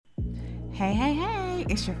Hey,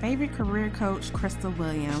 it's your favorite career coach, Crystal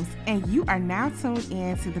Williams, and you are now tuned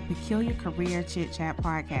in to the Peculiar Career Chit Chat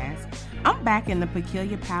podcast. I'm back in the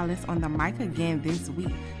Peculiar Palace on the mic again this week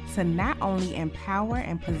to not only empower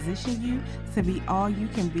and position you to be all you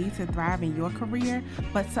can be to thrive in your career,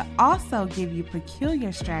 but to also give you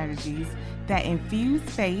peculiar strategies that infuse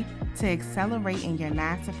faith to accelerate in your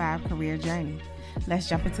 9-to-5 career journey. Let's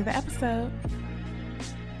jump into the episode.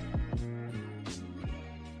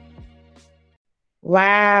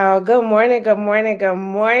 Wow. Good morning.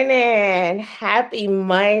 Happy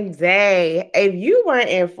Monday. If you weren't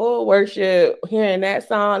in full worship hearing that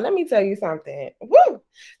song, let me tell you something. Woo!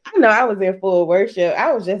 I know I was in full worship.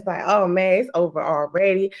 I was just like, oh man, it's over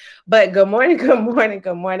already. But good morning,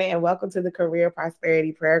 and welcome to the Career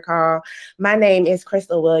Prosperity Prayer Call. My name is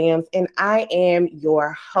Crystal Williams, and I am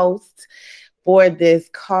your host for this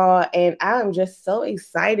call, and I'm just so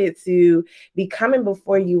excited to be coming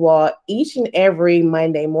before you all each and every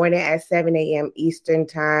Monday morning at 7 a.m. Eastern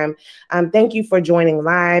time. Thank you for joining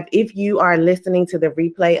live. If you are listening to the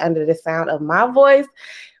replay under the sound of my voice,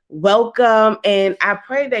 welcome, and I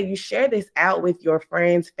pray that you share this out with your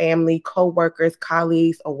friends, family, co-workers,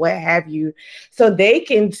 colleagues, or what have you, so they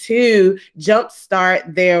can too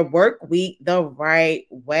jumpstart their work week the right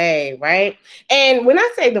way, right? And when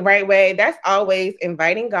I say the right way, that's always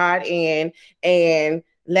inviting God in and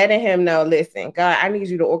letting him know, listen, God, I need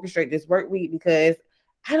you to orchestrate this work week because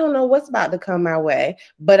I don't know what's about to come my way,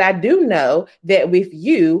 but I do know that with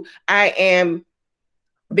you, I am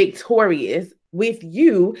victorious. With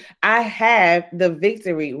you, I have the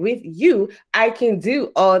victory. With you, I can do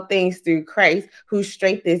all things through Christ who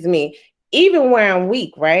strengthens me, even when I'm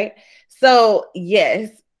weak, right? So, yes,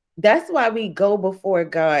 that's why we go before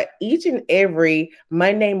God each and every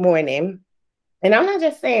Monday morning. And I'm not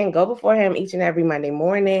just saying go before him each and every Monday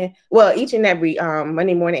morning. Well, each and every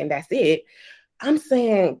Monday morning, and that's it. I'm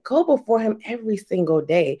saying go before him every single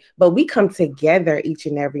day, but we come together each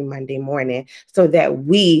and every Monday morning so that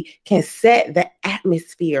we can set the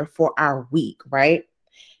atmosphere for our week, right?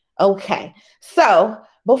 Okay, so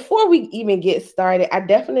before we even get started, I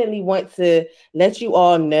definitely want to let you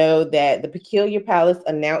all know that the Peculiar Palace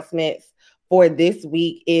announcements for this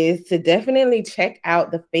week is to definitely check out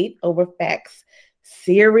the Faith Over Facts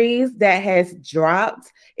series that has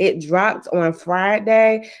dropped. It dropped on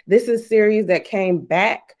Friday. This is a series that came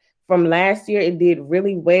back from last year. It did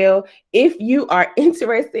really well. If you are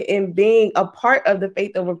interested in being a part of the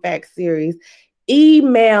Faith Over Facts series,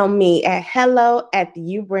 email me at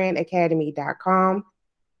hello@theubrandacademy.com.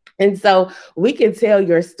 And so we can tell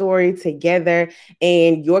your story together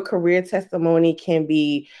and your career testimony can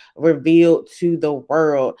be revealed to the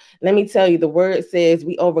world. Let me tell you, the word says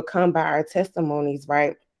we overcome by our testimonies,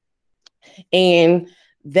 right? And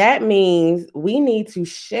that means we need to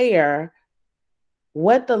share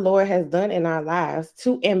what the Lord has done in our lives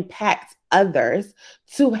to impact others,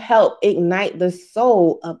 to help ignite the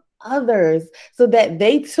soul of others so that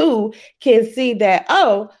they too can see that,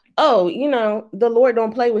 oh, the Lord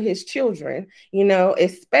don't play with his children,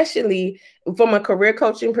 especially from a career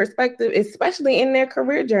coaching perspective, especially in their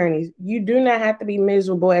career journeys. You do not have to be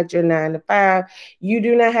miserable at your 9-to-5. You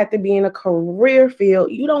do not have to be in a career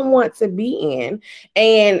field you don't want to be in.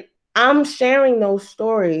 And I'm sharing those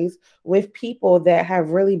stories with people that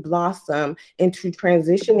have really blossomed into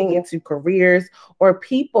transitioning into careers, or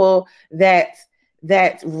people that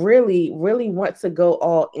really, really want to go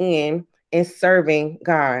all in serving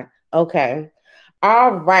God. Okay.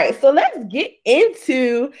 All right. So let's get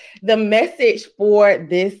into the message for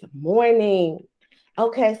this morning.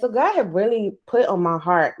 Okay. So God had really put on my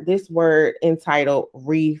heart this word entitled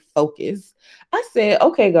refocus. I said,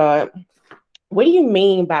 okay, God, what do you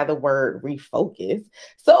mean by the word refocus?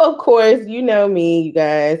 So, of course, you know me, you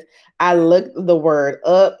guys. I looked the word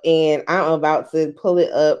up and I'm about to pull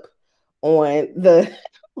it up on the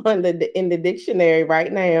in the dictionary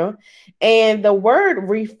right now. And the word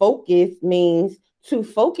refocus means to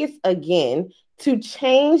focus again, to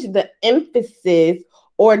change the emphasis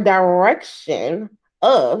or direction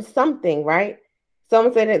of something, right? So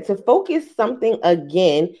I'm saying that to focus something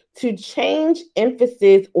again, to change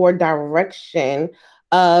emphasis or direction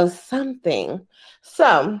of something.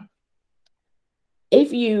 So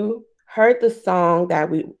if you heard the song that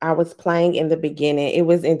I was playing in the beginning, it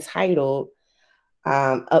was entitled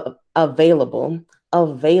Available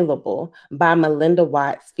by Melinda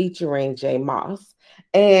Watts featuring Jay Moss.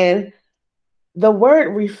 And the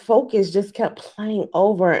word refocus just kept playing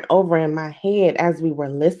over and over in my head as we were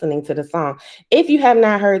listening to the song. If you have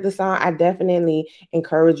not heard the song, I definitely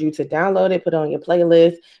encourage you to download it, put it on your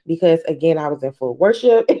playlist, because again, I was in full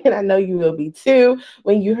worship and I know you will be too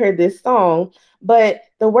when you heard this song. But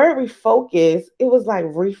the word refocus, it was like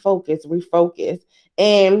refocus, refocus.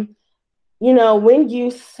 And, when you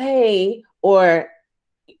say that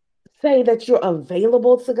you're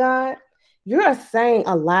available to God, you're saying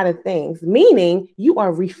a lot of things, meaning you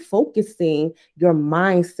are refocusing your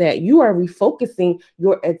mindset. You are refocusing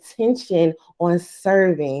your attention on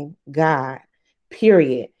serving God,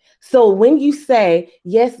 period. So when you say,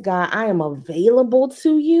 yes, God, I am available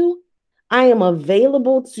to you, I am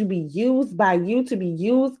available to be used by you, to be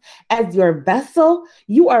used as your vessel.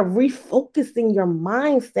 You are refocusing your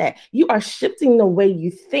mindset. You are shifting the way you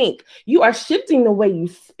think. You are shifting the way you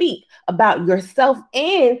speak about yourself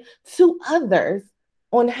and to others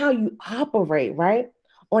on how you operate, right?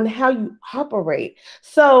 On how you operate.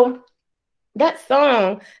 So that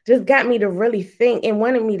song just got me to really think and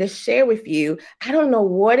wanted me to share with you. I don't know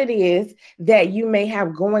what it is that you may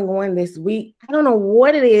have going on this week. I don't know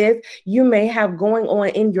what it is you may have going on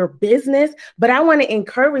in your business, but I want to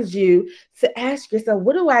encourage you to ask yourself,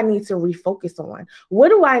 what do I need to refocus on? What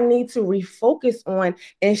do I need to refocus on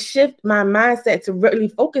and shift my mindset to really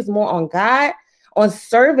focus more on God, on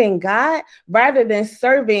serving God, rather than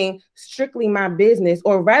serving strictly my business,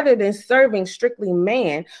 or rather than serving strictly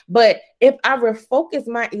man. But if I refocus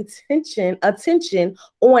my attention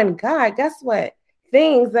on God, guess what?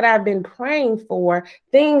 Things that I've been praying for,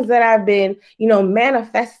 things that I've been,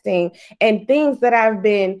 manifesting, and things that I've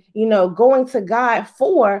been, going to God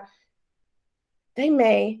for, they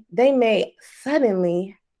may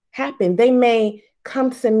suddenly happen. They may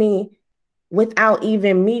come to me without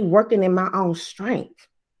even me working in my own strength.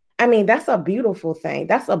 I mean, that's a beautiful thing.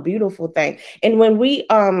 That's a beautiful thing. And when we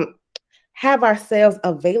have ourselves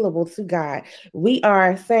available to God, we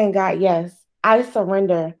are saying, God, yes, I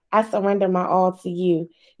surrender. I surrender my all to you.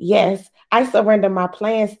 Yes, I surrender my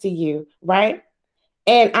plans to you, right?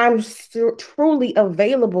 And I'm truly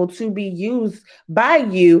available to be used by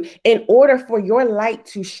you in order for your light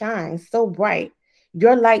to shine so bright,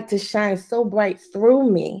 your light to shine so bright through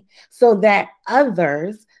me, so that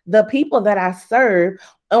others, the people that I serve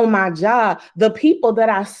on my job, the people that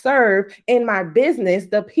I serve in my business,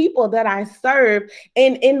 the people that I serve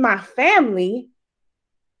in my family,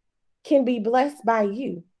 can be blessed by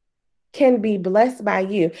you. Can be blessed by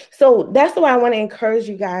you. So that's why I want to encourage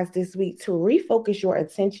you guys this week to refocus your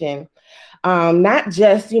attention. Not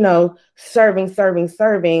just,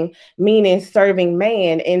 serving, meaning serving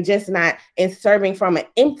man, and just not in serving from an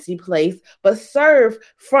empty place, but serve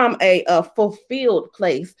from a fulfilled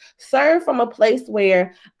place. Serve from a place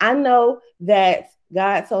where I know that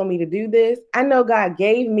God told me to do this. I know God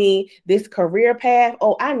gave me this career path.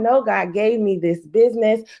 Oh, I know God gave me this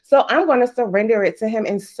business. So I'm going to surrender it to him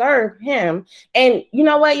and serve him. And you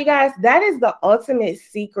know what, you guys, that is the ultimate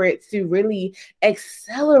secret to really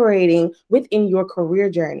accelerating within your career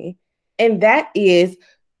journey. And that is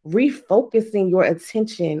refocusing your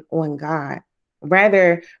attention on God.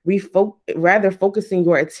 Rather focusing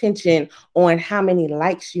your attention on how many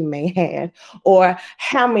likes you may have, or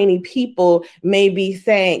how many people may be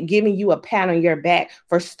giving you a pat on your back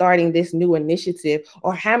for starting this new initiative,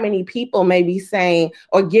 or how many people may be saying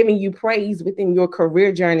or giving you praise within your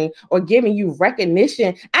career journey, or giving you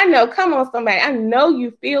recognition. I know, come on, somebody. I know you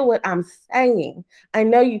feel what I'm saying.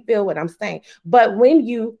 But when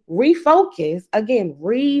you refocus, again,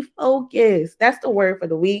 refocus, that's the word for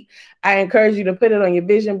the week. I encourage you to put it on your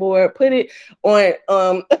vision board, put it on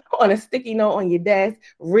on a sticky note on your desk.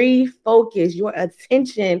 Refocus your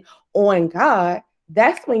attention on God.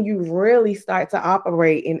 That's when you really start to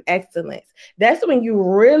operate in excellence. That's when you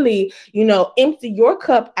really, empty your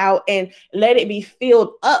cup out and let it be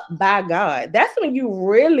filled up by God. That's when you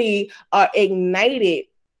really are ignited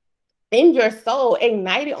in your soul,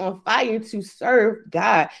 ignited on fire to serve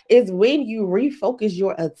God. Is when you refocus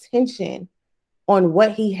your attention on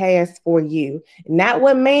what he has for you, not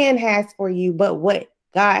what man has for you, but what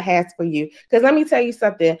God has for you. Because let me tell you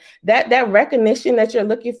something, that recognition that you're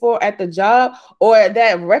looking for at the job, or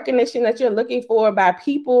that recognition that you're looking for by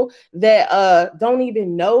people that don't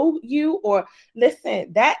even know you, or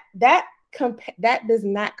listen, that does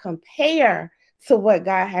not compare to what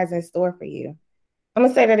God has in store for you. I'm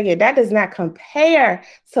going to say that again. That does not compare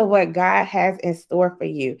to what God has in store for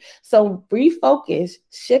you. So refocus,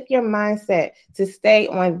 shift your mindset to stay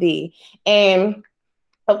on thee. And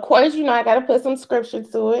Of course, I got to put some scripture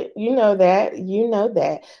to it. You know that. You know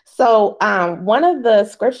that. So, one of the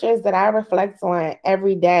scriptures that I reflect on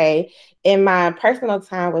every day in my personal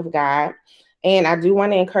time with God, and I do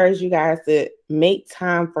want to encourage you guys to make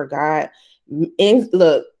time for God. And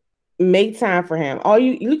look, make time for Him. All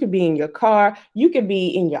you could be in your car, you could be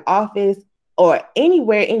in your office, or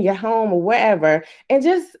anywhere in your home or wherever, and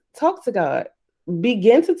just talk to God.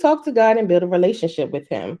 Begin to talk to God and build a relationship with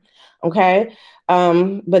Him. Okay.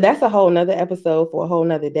 But that's a whole nother episode for a whole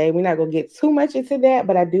nother day. We're not gonna get too much into that,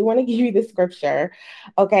 but I do want to give you the scripture.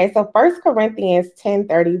 Okay, so First Corinthians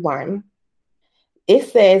 10:31. It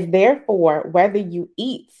says, therefore, whether you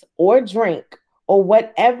eat or drink or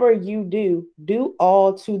whatever you do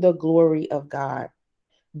all to the glory of God.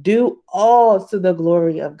 Do all to the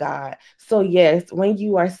glory of God. So yes, when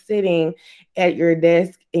you are sitting at your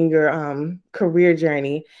desk in your career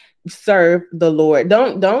journey, serve the Lord.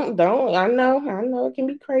 Don't. I know it can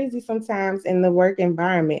be crazy sometimes in the work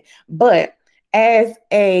environment, but as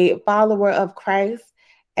a follower of Christ,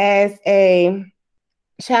 as a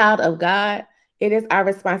child of God, it is our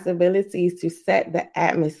responsibilities to set the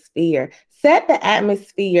atmosphere. Set the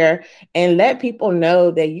atmosphere and let people know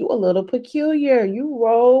that you a little peculiar. You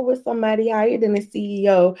roll with somebody higher than the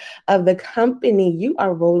CEO of the company. You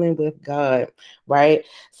are rolling with God, right?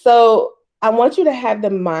 So I want you to have the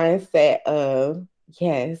mindset of,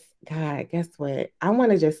 yes, God, guess what? I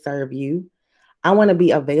want to just serve you. I want to be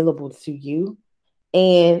available to you.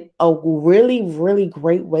 And a really, really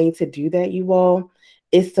great way to do that, you all,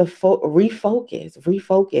 is to refocus,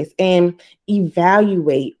 and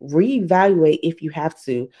reevaluate if you have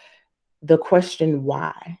to, the question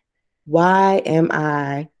why. Why am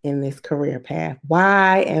I in this career path?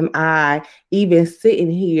 Why am I even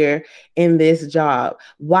sitting here in this job?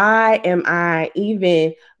 Why am I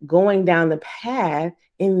even going down the path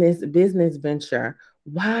in this business venture?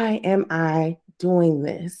 Why am I doing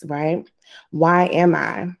this, right? Why am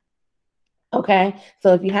I? Okay.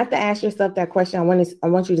 So if you have to ask yourself that question, I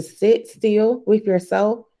want you to sit still with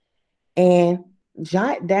yourself and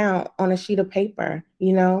jot down on a sheet of paper,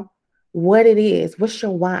 what it is, what's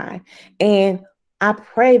your why. And I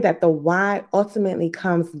pray that the why ultimately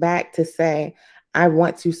comes back to say, I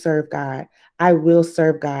want to serve God. I will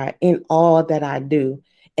serve God in all that I do.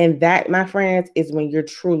 And that, my friends, is when you're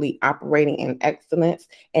truly operating in excellence.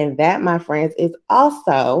 And that, my friends, is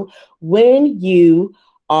also when you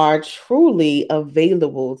are truly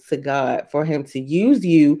available to God for Him to use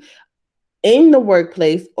you in the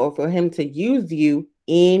workplace or for Him to use you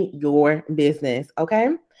in your business.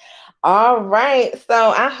 Okay. All right.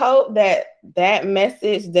 So I hope that that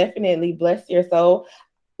message definitely blessed your soul.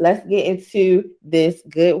 Let's get into this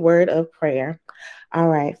good word of prayer. All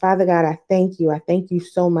right. Father God, I thank you. I thank you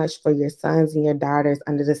so much for your sons and your daughters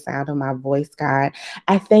under the sound of my voice, God.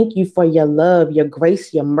 I thank you for your love, your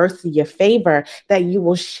grace, your mercy, your favor that you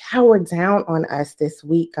will shower down on us this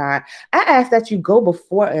week, God. I ask that you go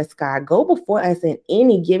before us, God. Go before us in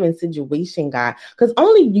any given situation, God, because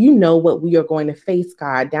only you know what we are going to face,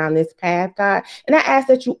 God, down this path, God. And I ask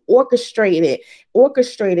that you orchestrate it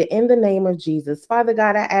in the name of Jesus. Father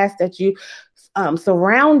God, I ask that you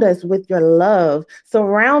surround us with your love,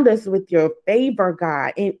 surround us with your favor,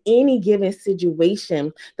 God, in any given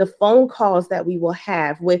situation. The phone calls that we will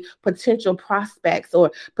have with potential prospects or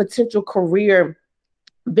potential career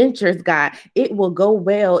ventures, God, it will go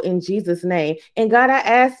well in Jesus' name. And God, I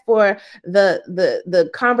ask for the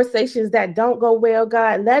conversations that don't go well,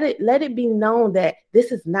 God, let it be known that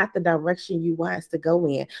this is not the direction you want us to go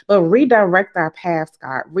in, but redirect our paths,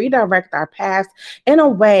 God. Redirect our paths in a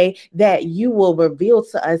way that you will reveal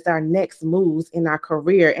to us our next moves in our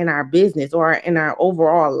career, in our business, or in our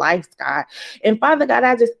overall life, God. And Father God,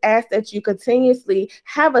 I just ask that you continuously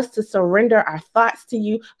have us to surrender our thoughts to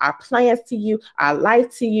you, our plans to you, our life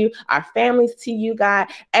to you, our families to you, God,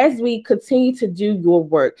 as we continue to do your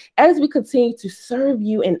work, as we continue to serve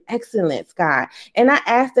you in excellence, God. And I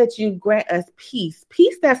ask that you grant us peace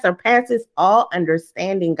that surpasses all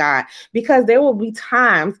understanding, God, because there will be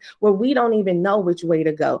times where we don't even know which way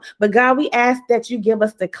to go. But God, we ask that you give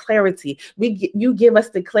us the clarity. You give us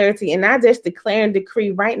the clarity. And I just declare and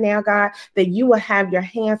decree right now, God, that you will have your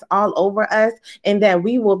hands all over us and that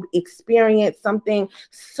we will experience something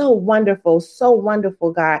so wonderful,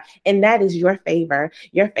 God. And that is your favor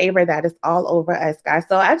that is all over us, God.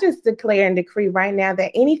 So I just declare and decree right now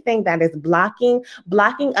that anything that is blocking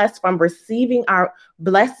us from receiving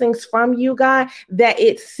blessings from you, God, that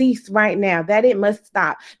it cease right now, that it must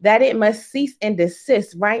stop, that it must cease and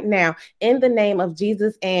desist right now in the name of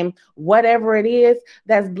Jesus. And whatever it is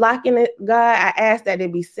that's blocking it, God, I ask that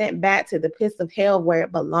it be sent back to the pits of hell where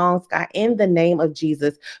it belongs, God, in the name of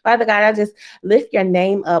Jesus. Father God, I just lift your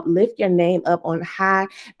name up on high.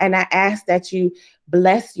 And I ask that you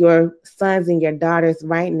bless your sons and your daughters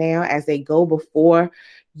right now as they go before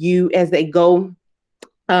you, as they go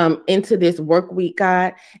into this work week,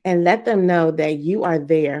 God, and let them know that you are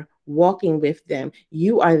there walking with them.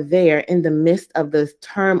 You are there in the midst of the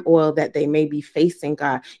turmoil that they may be facing,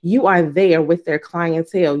 God. You are there with their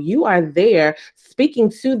clientele. You are there speaking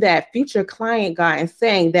to that future client, God, and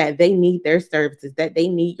saying that they need their services, that they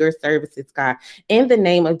need your services, God, in the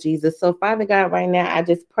name of Jesus. So, Father God, right now, I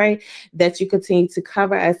just pray that you continue to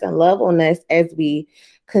cover us and love on us as we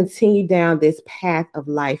continue down this path of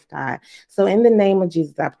life, God. So in the name of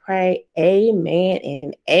Jesus, I pray, amen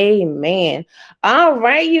and amen. All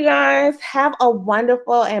right, you guys, have a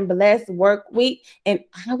wonderful and blessed work week, and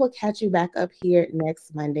I will catch you back up here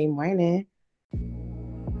next Monday morning.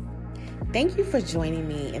 Thank you for joining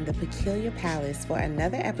me in the Peculiar Palace for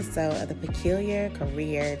another episode of the Peculiar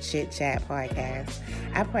Career Chit Chat podcast.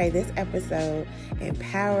 I pray this episode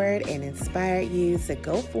empowered and inspired you to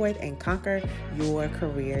go forth and conquer your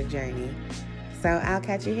career journey. So I'll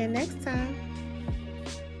catch you here next time.